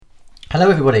Hello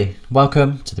everybody,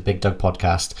 welcome to the Big Dog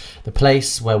Podcast, the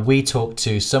place where we talk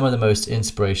to some of the most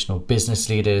inspirational business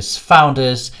leaders,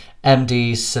 founders,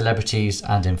 MDs, celebrities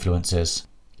and influencers.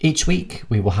 Each week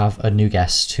we will have a new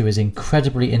guest who is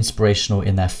incredibly inspirational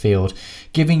in their field,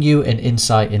 giving you an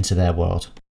insight into their world.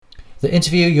 The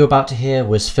interview you're about to hear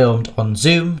was filmed on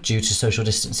Zoom due to social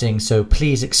distancing, so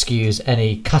please excuse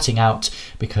any cutting out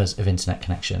because of internet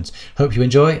connections. Hope you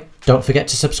enjoy. Don't forget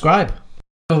to subscribe.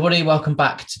 Everybody, welcome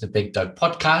back to the Big Dog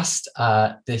Podcast.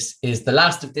 This is the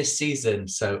last of this season,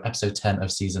 so episode 10 of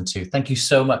season 2. Thank you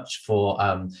so much for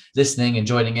listening and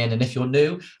joining in. And if you're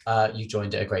new, you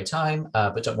joined at a great time,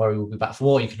 but don't worry, we'll be back for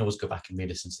more. You can always go back and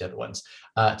re-listen to the other ones.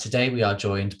 Today, we are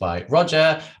joined by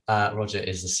Roger. Roger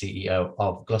is the CEO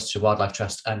of Gloucestershire Wildlife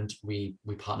Trust, and we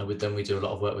partner with them. We do a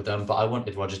lot of work with them, but I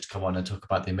wanted Roger to come on and talk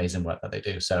about the amazing work that they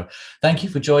do. So thank you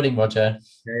for joining, Roger.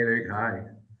 Hey, Luke. Hi.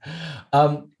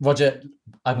 Roger,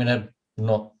 I'm going to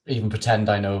not even pretend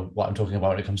I know what I'm talking about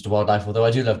when it comes to wildlife, although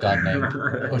I do love gardening.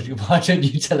 Why don't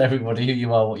you tell everybody who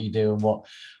you are, what you do, and what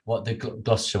the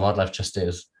Gloucestershire Wildlife Trust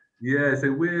is? Yeah,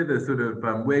 so we're the sort of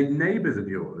we're neighbours of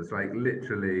yours, like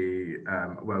literally,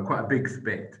 well, quite a big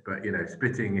spit, but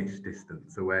spitting-ish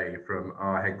distance away from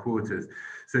our headquarters.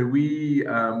 So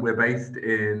we're based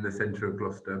in the centre of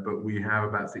Gloucester, but we have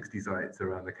about 60 sites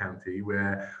around the county.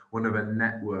 We're one of a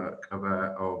network of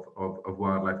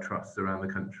wildlife trusts around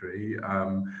the country.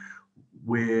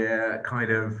 We're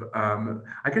kind of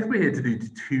I guess we're here to do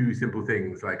two simple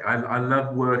things. Like I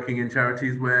love working in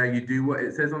charities where you do what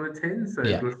it says on the tin. So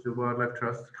Yeah. Gloucestershire Wildlife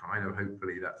Trust, kind of,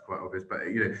 hopefully that's quite obvious, but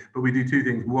but we do two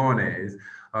things. One is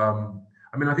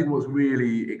I think what's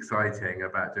really exciting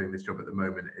about doing this job at the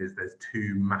moment is there's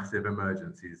two massive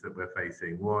emergencies that we're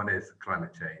facing. One is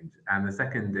climate change, and the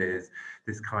second is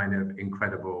this kind of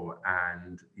incredible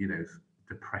and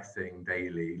depressing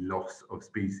daily loss of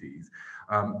species.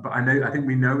 But I think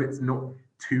we know it's not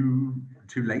too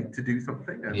late to do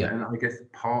something, and I guess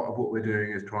part of what we're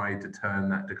doing is trying to turn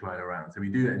that decline around. So we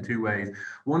do that in two ways.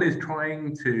 One is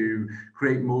trying to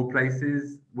create more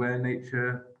places where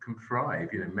nature can thrive,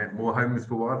 more homes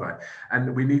for wildlife,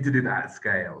 and we need to do that at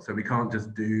scale. So we can't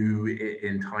just do it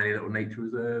in tiny little nature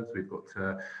reserves. We've got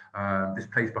to this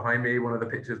place behind me, one of the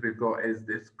pictures we've got is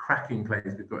this cracking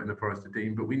place we've got in the Forest of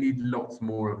Dean, but we need lots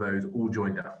more of those all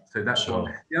joined up. So that's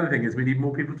one. The other thing is we need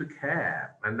more people to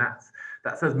care, and that's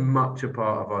as much a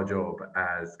part of our job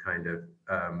as kind of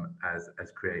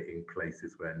as creating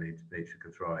places where nature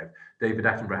can thrive. David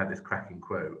Attenborough had this cracking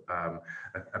quote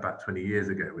about 20 years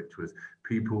ago, which was,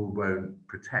 people won't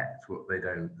protect what they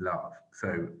don't love.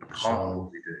 So part of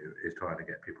what we do is trying to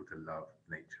get people to love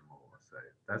nature more. So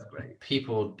that's great.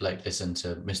 People listen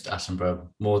to Mr. Attenborough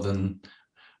more than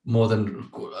a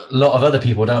lot of other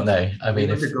people, don't they? I mean,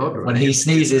 when he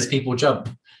sneezes, people jump.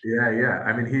 Yeah.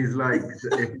 I mean, he's like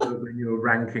when you're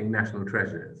ranking national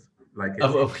treasures, like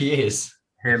he is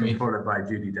him followed by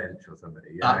Judi Dench or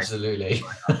somebody. Yeah, absolutely.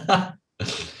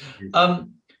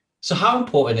 So how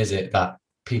important is it that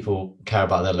people care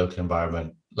about their local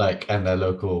environment, and their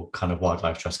local kind of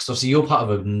wildlife trust? Because obviously you're part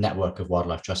of a network of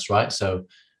wildlife trusts, right? So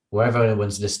wherever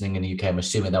anyone's listening in the UK, I'm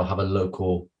assuming they'll have a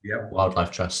local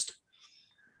wildlife trust.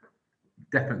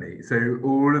 Definitely. So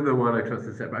all of the wildlife trusts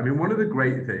are separate. I mean, one of the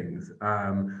great things,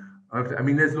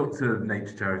 there's lots of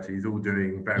nature charities all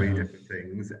doing very different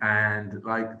things, and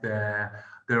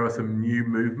there are some new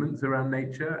movements around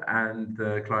nature and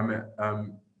the climate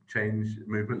change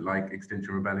movement, like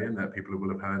Extinction Rebellion, that people will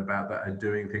have heard about, that are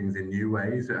doing things in new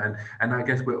ways, and I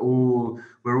guess we're all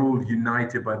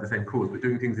united by the same cause, but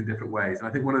doing things in different ways. And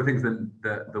I think one of the things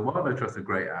that the Wildlife Trust are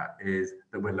great at is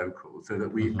that we're local, so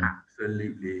that we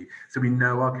we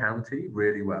know our county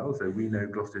really well. So we know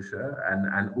Gloucestershire,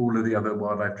 and all of the other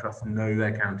wildlife trusts know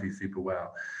their county super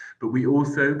well. But we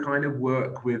also kind of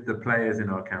work with the players in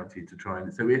our county to try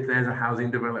and, so if there's a housing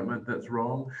development that's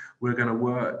wrong, we're going to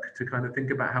work to kind of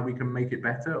think about how we can make it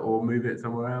better or move it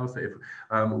somewhere else. If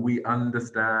we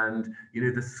understand,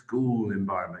 the school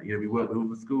environment, we work with all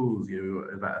the schools,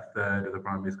 about a third of the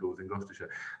primary schools in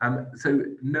Gloucestershire. So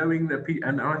knowing that,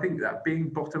 and I think that being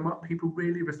bottom up, people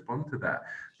really respond to that.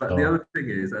 But the other thing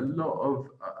is a lot of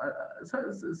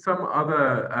some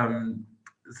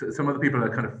other people are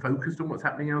kind of focused on what's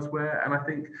happening elsewhere. And I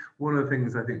think one of the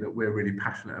things that we're really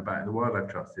passionate about in the Wildlife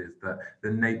Trust is that the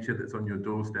nature that's on your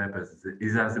doorstep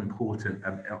is as important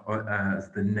as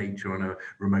the nature on a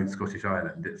remote Scottish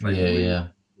island. It's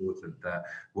important that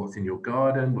what's in your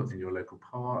garden, what's in your local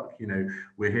park.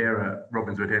 We're here at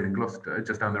Robbinswood Hill in Gloucester,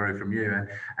 just down the road from you,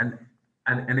 and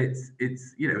it's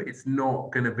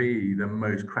not going to be the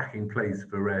most cracking place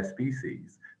for rare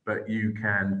species, but you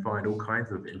can find all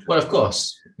kinds of interesting. Well, of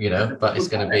course, but it's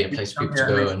going to be a place for people to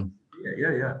go and.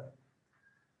 Yeah.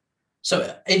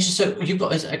 So you've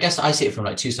got, I guess I see it from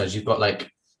like two sides. You've got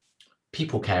like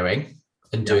people caring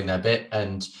and doing their bit,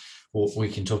 and we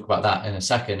can talk about that in a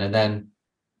second. And then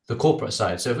the corporate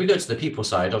side. So if we go to the people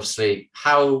side, obviously,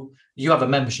 how you have a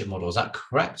membership model, is that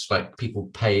correct? Like people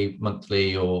pay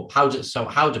monthly, or how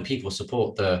do people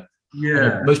support the? Yeah. I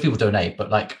know most people donate,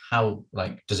 but like how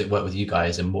does it work with you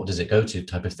guys, and what does it go to,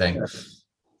 type of thing? Yeah.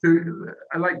 So,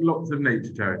 like lots of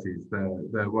nature charities,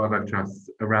 the wildlife trusts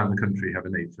around the country have a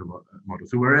nature model.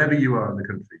 So wherever you are in the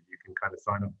country, you can kind of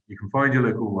sign up. You can find your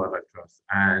local wildlife trust,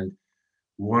 and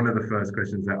one of the first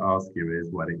questions they ask you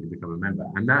is, why don't you become a member?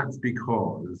 And that's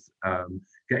because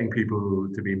getting people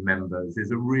to be members is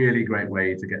a really great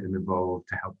way to get them involved,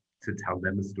 to help to tell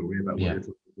them a story about what you're trying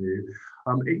to do.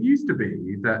 It used to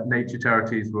be that nature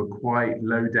charities were quite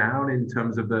low down in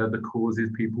terms of the causes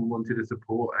people wanted to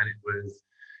support, and it was,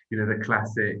 the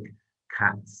classic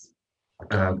cats,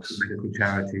 medical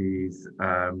charities,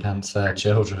 cancer,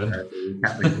 children,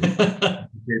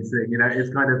 kids,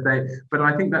 it's kind of thing. But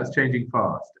I think that's changing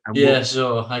fast. And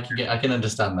sure, I can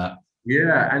understand that.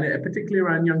 Yeah, and particularly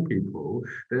around young people,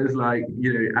 there's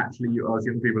actually you ask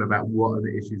young people about what are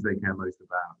the issues they care most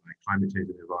about, like climate change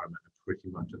and the environment are pretty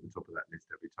much at the top of that list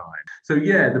every time. So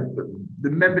yeah, the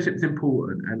membership's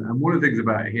important, and one of the things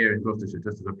about it here in Gloucestershire,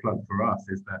 just as a plug for us,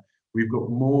 is that we've got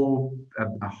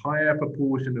a higher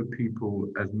proportion of people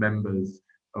as members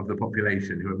of the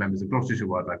population who are members of Gloucestershire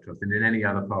Wildlife Trust than in any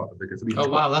other part of the country. Oh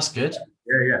wow, that's good.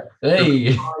 Yeah.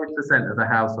 Hey. So 5% of the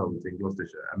households in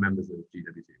Gloucestershire are members of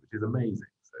GWT, which is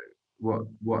amazing. So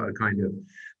what a kind of,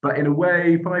 but in a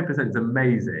way, 5% is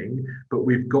amazing, but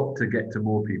we've got to get to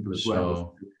more people as well.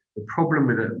 So the problem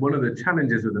with it, one of the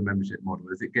challenges with the membership model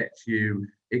is it gets you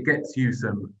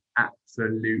some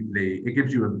it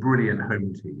gives you a brilliant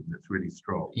home team that's really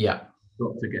strong. Yeah.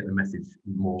 Got to get the message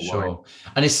more wide.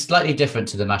 And it's slightly different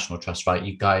to the National Trust, right?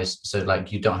 You guys, so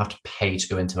like you don't have to pay to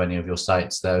go into any of your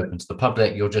sites. They're open to the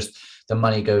public. The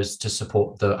money goes to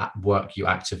support the work you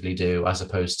actively do, as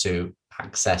opposed to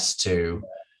access to.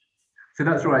 So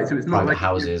that's right. So it's not like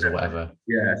houses or whatever.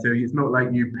 Yeah. So it's not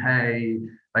like you pay,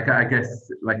 like I guess,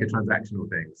 like a transactional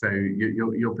thing. So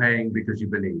you're paying because you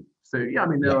believe. So yeah, I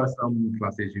mean there are some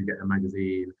pluses. You get a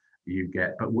magazine,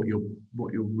 but what you're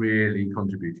really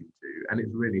contributing to, and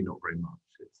it's really not very much.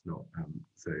 It's not.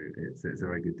 So it's a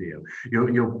very good deal.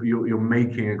 You're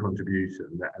making a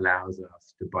contribution that allows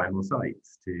us to buy more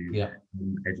sites, to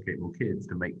educate more kids,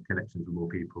 to make connections with more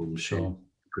people, to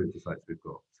improve the sites we've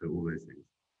got. So all those things.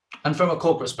 And from a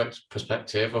corporate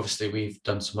perspective, obviously we've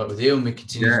done some work with you, and we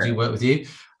continue to do work with you.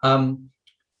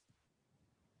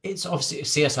 It's obviously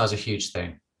CSR is a huge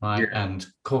thing, right? Yeah. And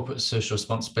corporate social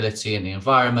responsibility and the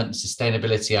environment,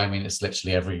 sustainability. I mean, it's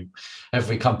literally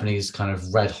every company's kind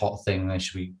of red hot thing they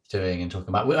should be doing and talking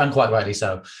about, and quite rightly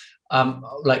so.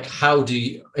 Like, how do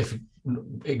you, if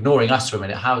ignoring us for a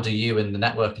minute, how do you and the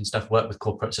network and stuff work with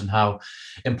corporates, and how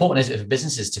important is it for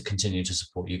businesses to continue to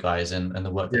support you guys and the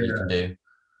work that you can do?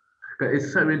 But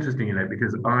it's so interesting,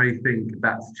 because I think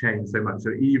that's changed so much.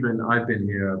 So even I've been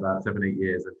here about 7-8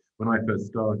 years, and when I first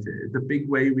started, the big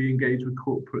way we engaged with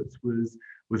corporates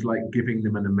was like giving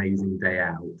them an amazing day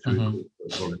out through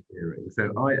volunteering.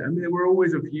 So I mean, there were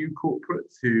always a few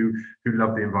corporates who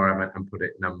love the environment and put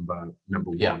it number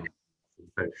one. Yeah.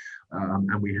 So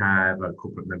and we have a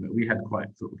corporate member. We had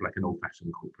quite sort of like an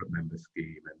old-fashioned corporate member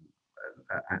scheme,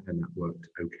 and that worked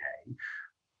okay.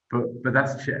 But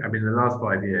that's, I mean, in the last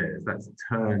 5 years, that's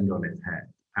turned on its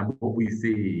head. And what we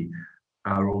see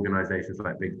are organisations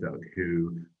like BiG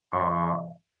who are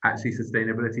actually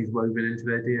sustainability is woven into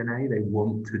their DNA. They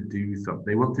want to do something.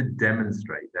 They want to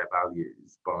demonstrate their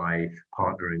values by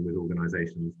partnering with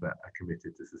organisations that are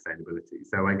committed to sustainability.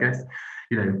 So I guess,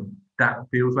 that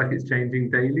feels like it's changing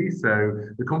daily. So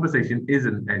the conversation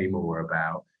isn't anymore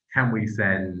about, can we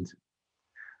send...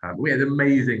 we had an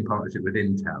amazing partnership with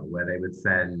Intel, where they would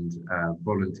send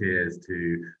volunteers to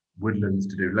woodlands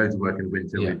to do loads of work in the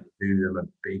winter. Yeah. We'd do them a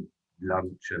big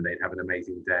lunch, and they'd have an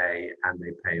amazing day, and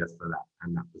they pay us for that,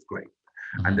 and that was great.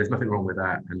 Mm-hmm. And there's nothing wrong with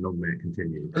that, and long may it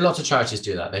continue. Lots of charities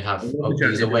do that. They have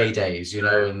these away days,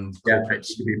 and corporates.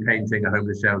 You could be painting a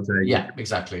homeless shelter. Yeah,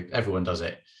 exactly. Everyone does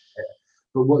it.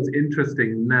 But what's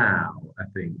interesting now, I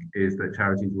think, is that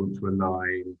charities want to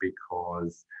align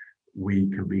because we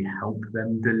can help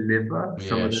them deliver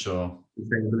some of the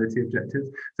sustainability objectives.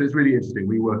 So it's really interesting.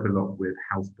 We work a lot with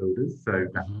house builders, so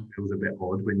that feels a bit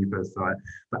odd when you first saw it.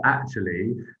 But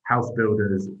actually, house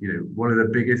builders, one of the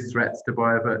biggest threats to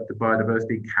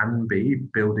biodiversity can be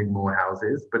building more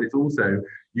houses, but it's also,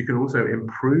 you can also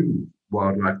improve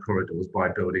wildlife corridors by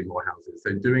building more houses.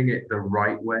 So doing it the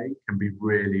right way can be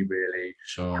really, really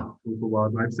helpful for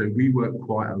wildlife. So we work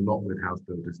quite a lot with house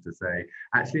builders to say,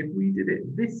 actually, if we did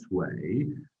it this way,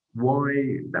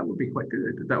 why that would be quite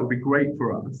good. That would be great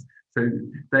for us. So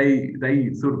they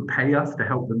sort of pay us to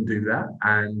help them do that,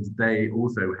 and they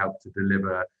also help to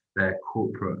deliver their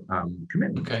corporate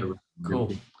commitments. Okay,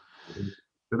 cool.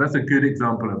 So that's a good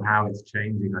example of how it's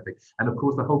changing, I think. And of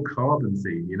course, the whole carbon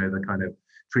scene, the kind of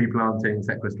tree planting,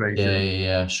 sequestration.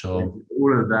 Yeah, sure.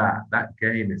 All of that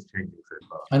game is changing so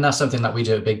fast. And that's something that we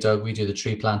do at Big Dog. We do the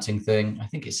tree planting thing. I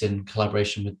think it's in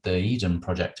collaboration with the Eden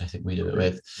project. I think we do it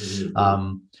with.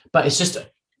 But it's just,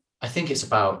 I think it's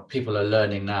about people are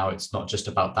learning now. It's not just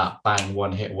about that bang,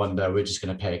 one hit wonder. We're just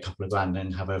going to pay a couple of grand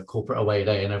and have a corporate away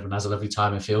day and everyone has a lovely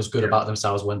time and feels good about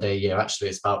themselves one day a year. Actually,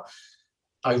 it's about,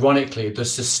 ironically, the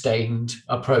sustained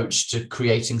approach to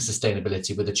creating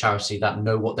sustainability with a charity that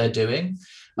know what they're doing.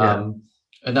 And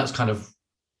that's kind of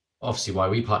obviously why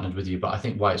we partnered with you, but I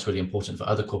think why it's really important for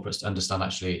other corporates to understand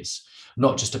actually it's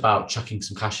not just about chucking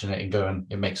some cash in it and going,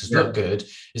 it makes us look good,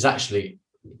 is actually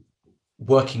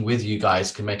working with you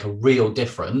guys can make a real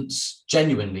difference,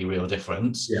 genuinely real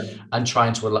difference, and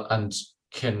trying to, and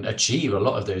can achieve a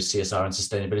lot of those CSR and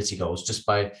sustainability goals just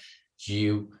by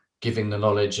you giving the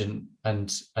knowledge and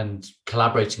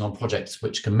collaborating on projects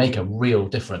which can make a real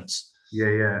difference.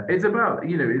 It's about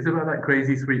that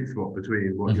crazy sweet spot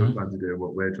between what you're trying to do and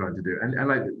what we're trying to do, and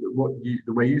like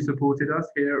the way you supported us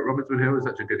here at Robbinswood Hill is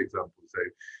such a good example. So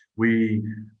we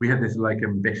had this like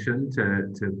ambition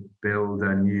to build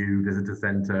a new visitor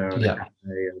centre and a cafe,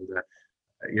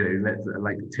 and let's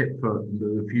like tip for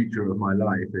the future of my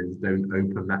life is don't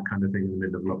open that kind of thing in the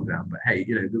middle of lockdown. But hey,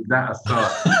 that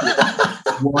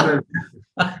aside, one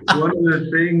of the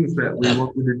things that we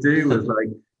wanted to do was like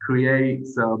create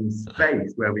some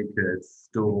space where we could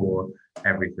store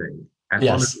everything. And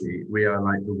honestly, we are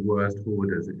like the worst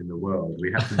hoarders in the world.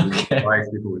 We have to move twice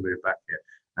before we move back here.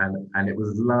 And it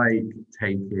was like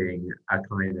taking a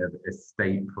kind of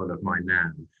estate full of my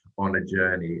nan on a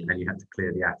journey, and you had to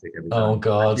clear the attic every time. Oh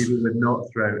God. And people would not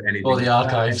throw anything. All the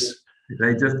archives.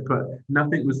 They just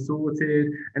nothing was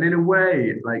sorted. And in a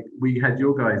way, like we had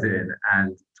your guys in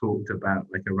and talked about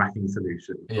like a racking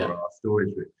solution for our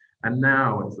storage room. And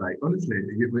now it's like, honestly,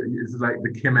 it's like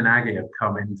the Kim and Aggie have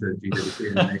come into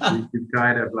GWC and we've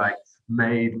kind of like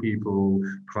made people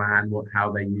plan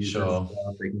how they use their stuff.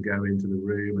 They can go into the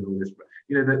room and all this.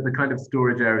 The kind of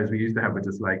storage areas we used to have were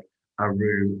just like a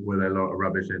room with a lot of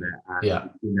rubbish in it. And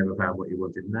you never found what you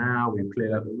wanted. Now we've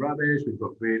cleared out the rubbish. We've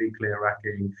got really clear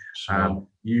racking.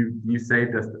 You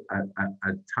saved us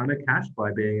a ton of cash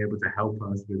by being able to help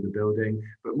us with the building.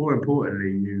 But more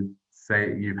importantly,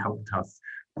 you've helped us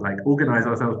like organize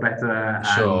ourselves better and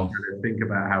kind of think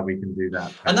about how we can do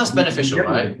that. And that's beneficial,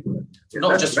 right?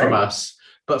 Not just from us,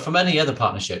 but from any other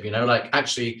partnership, like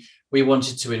actually we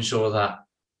wanted to ensure that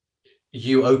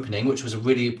you opening, which was a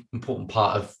really important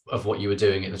part of what you were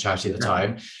doing at the charity at the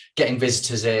time, getting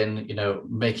visitors in,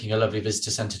 making a lovely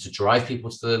visitor centre to drive people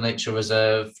to the nature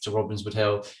reserve, to Robbinswood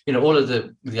Hill, all of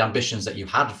the ambitions that you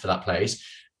had for that place.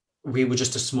 We were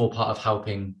just a small part of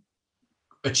helping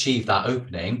achieve that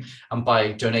opening, and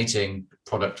by donating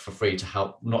product for free to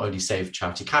help not only save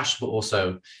charity cash but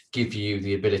also give you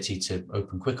the ability to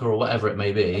open quicker or whatever it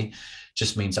may be,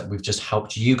 just means that we've just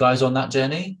helped you guys on that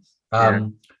journey.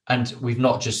 And we've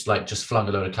not just flung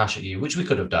a load of cash at you, which we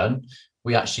could have done.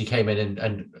 We actually came in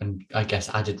and I guess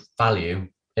added value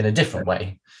in a different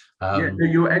way.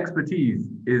 Your expertise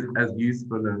is as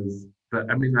useful as, but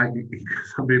I mean, like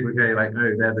some people say like,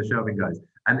 oh, they're the shelving guys.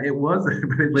 And it was,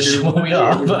 we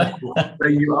are. So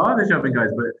you are the shelving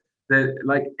guys, but they're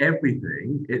like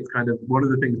everything. It's kind of one of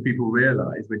the things people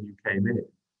realized when you came in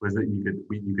was that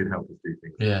you could help us do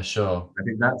things. Yeah, sure. I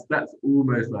think that's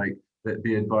almost like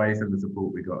the advice and the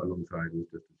support we got alongside was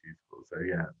just as useful. So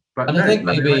yeah. But and I think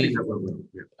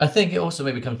I think it also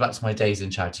maybe comes back to my days in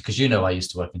charity, because I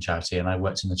used to work in charity and I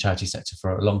worked in the charity sector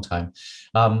for a long time.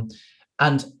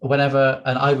 And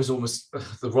I was almost,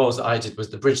 the roles that I did was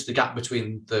to bridge the gap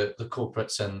between the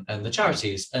corporates and the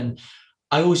charities. And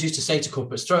I always used to say to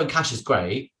corporates, throwing cash is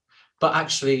great, but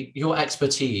actually your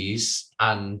expertise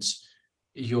and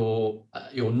your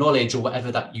knowledge or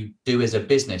whatever that you do as a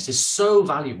business is so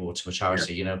valuable to a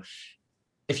charity.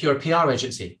 If you're a PR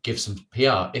agency, give some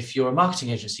PR. If you're a marketing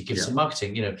agency, give some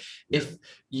marketing. If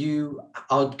you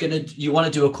want to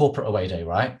do a corporate away day,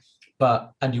 right?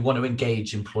 And you want to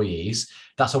engage employees,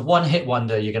 that's a one-hit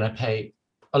wonder. You're going to pay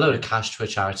a load of cash to a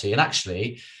charity. And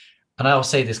actually, and I'll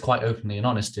say this quite openly and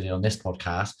honestly on this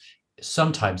podcast,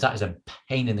 sometimes that is a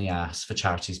pain in the ass for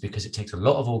charities because it takes a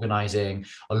lot of organizing,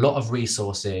 a lot of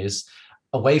resources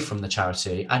away from the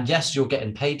charity. And yes, you're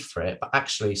getting paid for it, but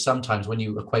actually sometimes when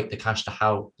you equate the cash to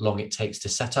how long it takes to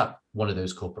set up one of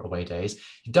those corporate away days,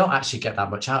 you don't actually get that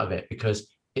much out of it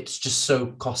because it's just so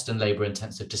cost and labor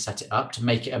intensive to set it up, to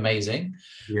make it amazing.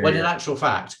 Yeah, When in yeah, actual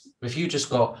fact, if you just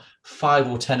got 5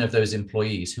 or 10 of those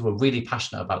employees who are really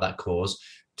passionate about that cause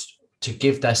to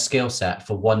give their skill set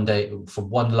for one day, for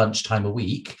one lunchtime a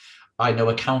week, I know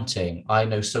accounting, I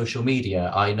know social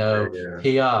media, I yeah, know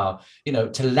yeah. PR,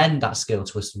 to lend that skill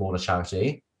to a smaller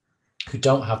charity who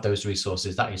don't have those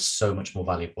resources, that is so much more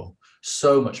valuable,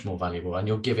 so much more valuable. And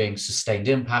you're giving sustained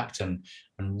impact and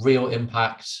real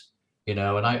impact, and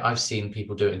I've seen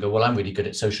people do it and go, well, I'm really good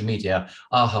at social media.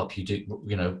 I'll help you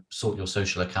do, sort your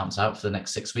social accounts out for the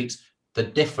next 6 weeks. The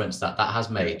difference that has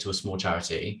made to a small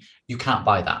charity, you can't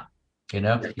buy that.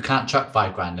 You can't chuck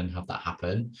 5 grand and have that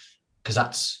happen because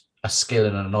that's a skill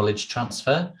and a knowledge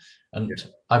transfer. Yeah. And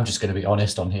I'm just going to be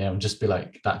honest on here and just be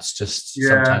like, that's just Yeah,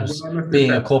 well, sometimes I must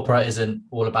being a accept. corporate isn't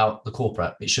all about the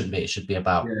corporate. It shouldn't be. It should be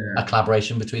about a Yeah,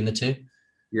 collaboration between the two.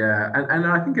 yeah, and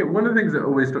I think one of the things that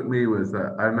always struck me was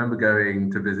that I remember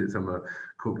going to visit some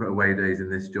corporate away days in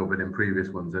this job and in previous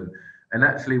ones, and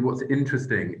actually, what's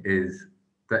interesting is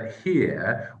that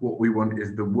here, what we want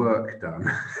is the work done.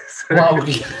 So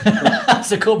Well,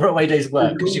 so corporate way days the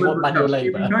work because you want corporate manual stuff, we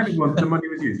labor. kind of wanted the money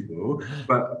was useful,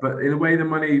 but in a way, the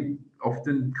money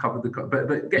often covered but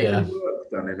getting the Yeah,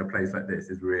 work done in a place like this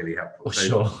is really helpful. for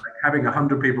So like, sure. having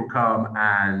 100 people come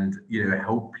and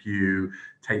help you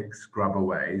take scrub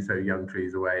away, so young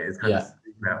trees away, is kind of Yeah.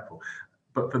 super helpful.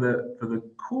 But for the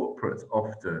corporates,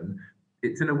 often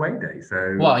it's an away day,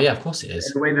 so Well, yeah, of course it in a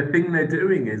is. way, the thing they're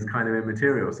doing is kind of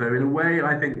immaterial. So in a way,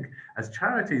 I think as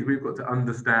charities, we've got to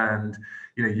understand,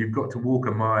 you've got to walk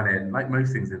a mile in, like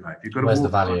most things in life, you've got to Where's the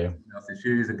walk a mile in value? someone else's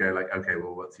shoes and go like, okay,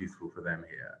 well, what's useful for them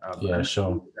here? Yeah, And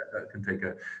sure. that can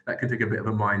take a bit of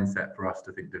a mindset for us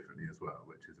to think differently as well,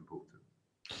 which is important.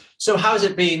 So how's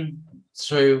it been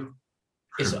through?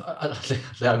 I'm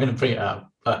going to bring it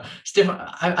up, but it's different.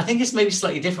 I think it's maybe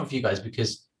slightly different for you guys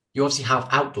because you obviously have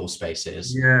outdoor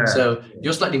spaces. Yeah, So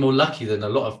you're slightly more lucky than a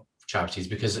lot of charities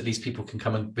because at least people can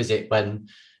come and visit when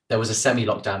there was a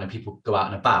semi-lockdown and people go out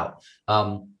and about.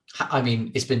 I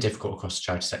mean, it's been difficult across the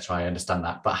charity sector. I understand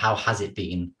that, but how has it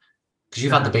been? Because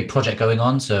you've had the big project going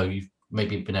on, so you've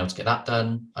maybe been able to get that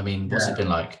done. I mean, what's it yeah, been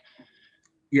like?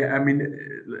 yeah. I mean,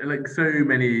 like so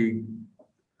many.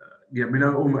 Yeah, I mean,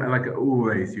 like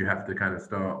always, you have to kind of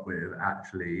start with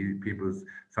actually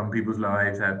some people's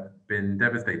lives have been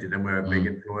devastated, and we're a big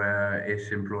Mm,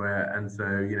 employer-ish employer, and so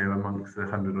amongst the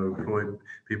 100 employed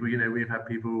people, we've had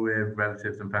people with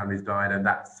relatives and families died, and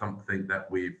that's something that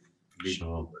we've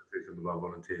sure. worked through. Some of our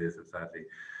volunteers have sadly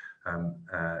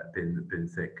been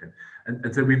sick,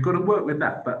 and so we've got to work with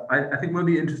that. But I think one of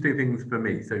the interesting things for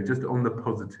me, so just on the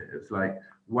positives, like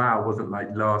wow, wasn't like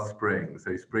last spring,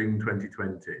 so spring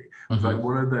 2020 was like Mm-hmm.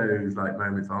 one of those like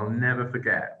moments I'll never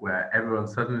forget, where everyone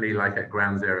suddenly like at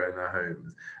ground zero in their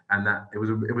homes, and that it was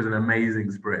an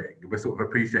amazing spring. We're sort of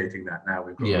appreciating that now.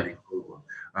 We've got a Yeah. really cool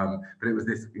one. But it was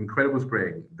this incredible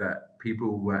spring that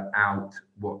people were out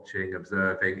watching,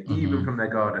 observing, even Mm-hmm. from their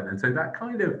garden. And so that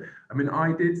kind of, I mean,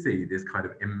 I did see this kind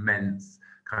of immense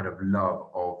kind of love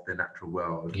of the natural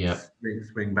world Yeah.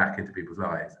 swing back into people's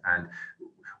lives. And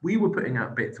we were putting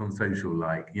out bits on social,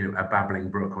 like, a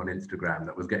babbling brook on Instagram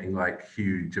that was getting like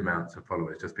huge amounts of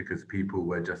followers just because people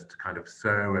were just kind of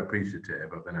so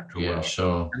appreciative of the natural Yeah. world.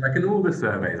 Sure. And like in all the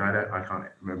surveys, I can't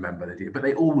remember the detail, but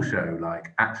they all show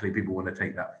like actually people want to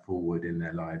take that forward in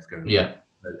their lives going forward. Yeah.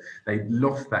 So they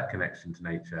lost that connection to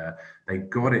nature. They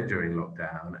got it during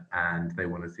lockdown, and they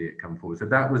want to see it come forward. So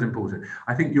that was important.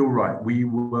 I think you're right. We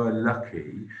were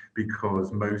lucky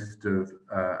because most of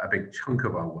a big chunk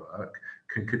of our work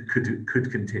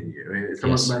could continue. A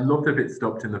Yes. lot of it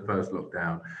stopped in the first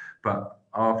lockdown, but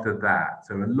after that,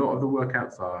 so a lot of the work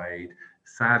outside,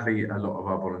 sadly, a lot of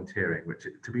our volunteering, which,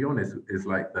 to be honest, is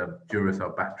like the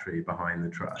Duracell battery behind the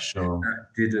trust, Sure. that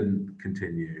didn't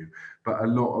continue. But a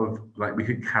lot of like we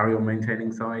could carry on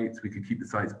maintaining sites, we could keep the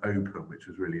sites open, which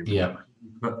was really important. Yeah.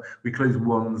 But we closed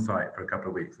one site for a couple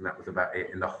of weeks, and that was about it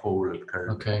in the whole of COVID.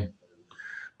 Okay.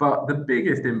 But the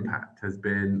biggest impact has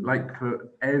been, like for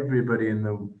everybody in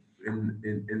the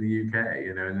UK,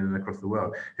 and then across the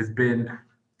world, has been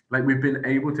like we've been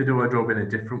able to do our job in a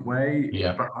different way.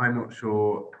 Yeah. But I'm not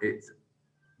sure it's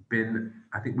been.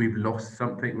 I think we've lost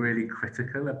something really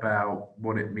critical about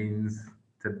what it means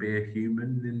to be a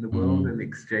human in the world Mm, and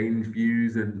exchange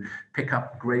views and pick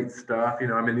up great stuff.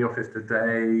 I'm in the office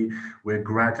today. We're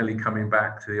gradually coming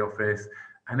back to the office.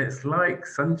 and it's like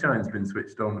sunshine's been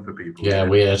switched on for people. Yeah,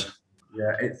 weird.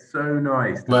 Yeah, it's so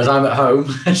nice. Whereas I'm at home,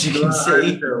 as you can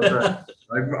see.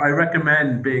 I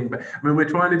recommend being. I mean, we're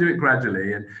trying to do it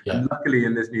gradually, and luckily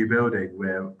in this new building,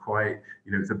 we're quite.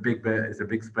 It's a big bit. It's a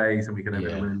big space, and we can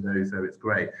open the windows, so it's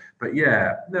great. But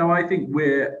yeah, no, I think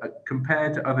we're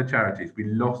compared to other charities, we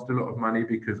lost a lot of money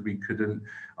because we couldn't.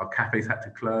 Our cafes had to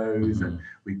close, and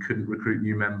we couldn't recruit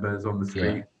new members on the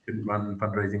street. Couldn't run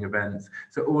fundraising events,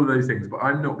 so all of those things. But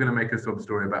I'm not going to make a sob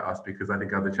story about us because I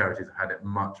think other charities have had it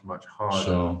much harder.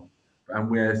 Sure. And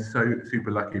we're so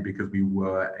super lucky because we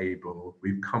were able.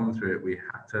 We've come through it. We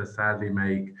had to sadly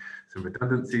make some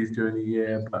redundancies during the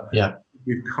year, but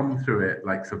we've come through it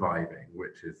like surviving,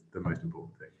 which is the most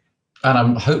important thing. And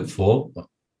I'm hopeful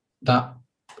that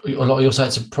a lot of your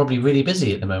sites are probably really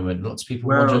busy at the moment. Lots of people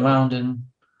wandering around and.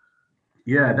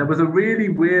 Yeah, there was a really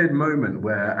weird moment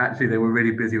where actually they were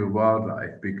really busy with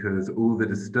wildlife because all the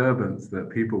disturbance that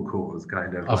people cause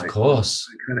Of course.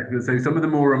 So some of the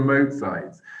more remote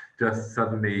sites just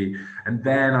suddenly, and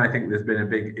then I think there's been a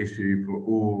big issue for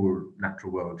all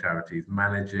natural world charities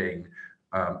managing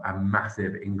a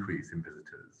massive increase in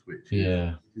visitors, which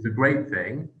is a great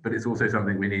thing, but it's also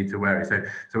something we need to worry. So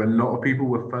a lot of people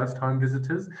were first-time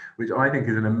visitors, which I think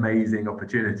is an amazing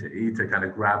opportunity to kind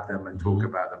of grab them and talk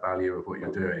about the value of what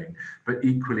you're doing. But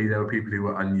equally, there were people who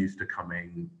were unused to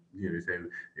coming. So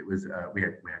it was we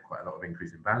had quite a lot of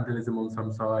increase in vandalism on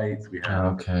some sites. We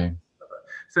had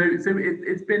So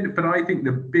it's been, but I think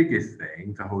the biggest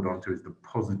thing to hold on to is the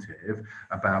positive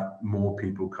about more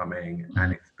people coming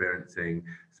and experiencing,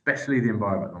 especially the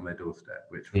environment on their doorstep,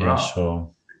 which for us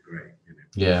is great.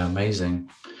 Yeah, amazing.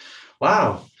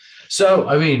 Wow. So,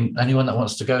 I mean, anyone that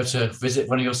wants to go to visit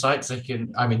one of your sites, they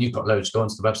can. I mean, you've got loads. Go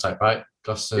onto the website, right?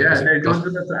 Go onto the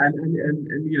website,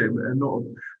 and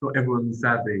not everyone's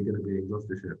sadly going to be in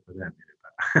Gloucestershire for them.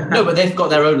 No, but they've got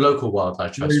their own local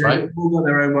wildlife trust, right? They've all got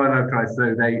their own wildlife trust. So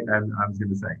I was going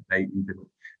to say,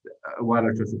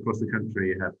 wildlife trusts across the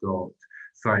country have got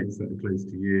sites that are close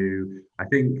to you. I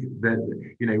think that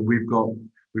we've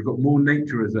got more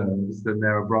nature reserves than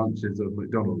there are branches of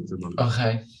McDonald's among them.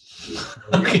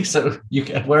 Okay, so you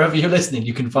can, wherever you're listening,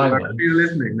 you can find one. Wherever you're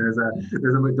listening, there's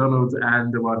a McDonald's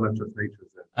and a wildlife trust nature reserve.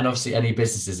 And obviously, any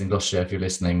businesses in Gloucestershire, if you're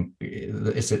listening,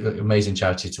 it's an amazing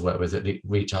charity to work with.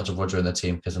 Reach out to Roger and the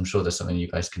team because I'm sure there's something you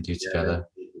guys can do together.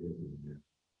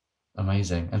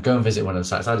 Amazing. And go and visit one of the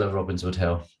sites. I love Robbinswood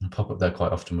Hill. I pop up there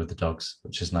quite often with the dogs,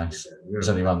 which is nice. It's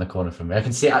only around the corner from me. I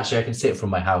can see it from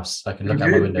my house. I can look out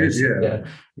my windows. Yeah,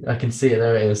 I can see it.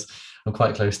 There it is. I'm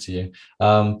quite close to you.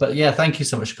 But yeah, thank you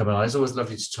so much for coming on. It's always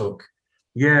lovely to talk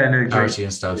charity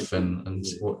and stuff and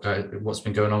what's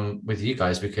been going on with you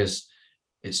guys, because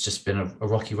it's just been a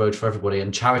rocky road for everybody,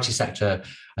 and charity sector,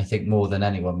 I think, more than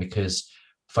anyone, because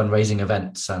fundraising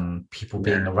events and people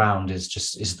being around is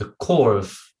the core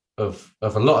of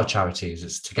a lot of charities.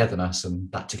 It's togetherness,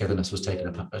 and that togetherness was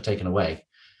taken away.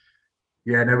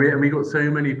 Yeah, no, we got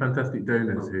so many fantastic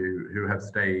donors who have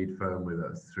stayed firm with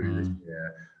us through this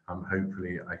year.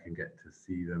 Hopefully I can get to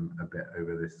see them a bit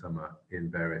over this summer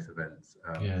in various events.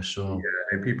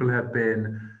 People have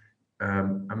been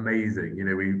amazing.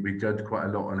 We judge quite a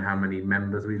lot on how many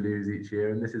members we lose each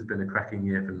year, and this has been a cracking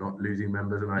year for not losing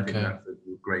members, and I think that's a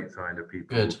great sign of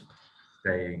people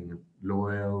staying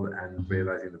loyal and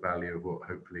realizing the value of what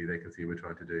hopefully they can see we're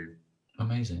trying to do.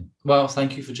 Amazing. Well,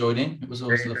 thank you for joining. It was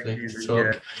always lovely to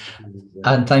talk.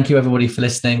 And thank you, everybody, for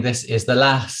listening. This is the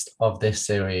last of this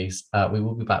series. We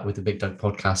will be back with the Big Doug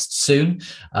podcast soon.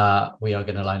 We are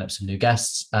going to line up some new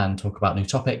guests and talk about new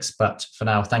topics. But for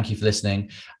now, thank you for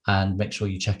listening, and make sure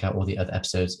you check out all the other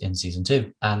episodes in season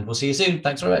 2. And we'll see you soon.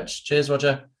 Thanks very much. Cheers,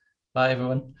 Roger. Bye,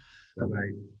 everyone.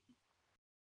 Bye-bye.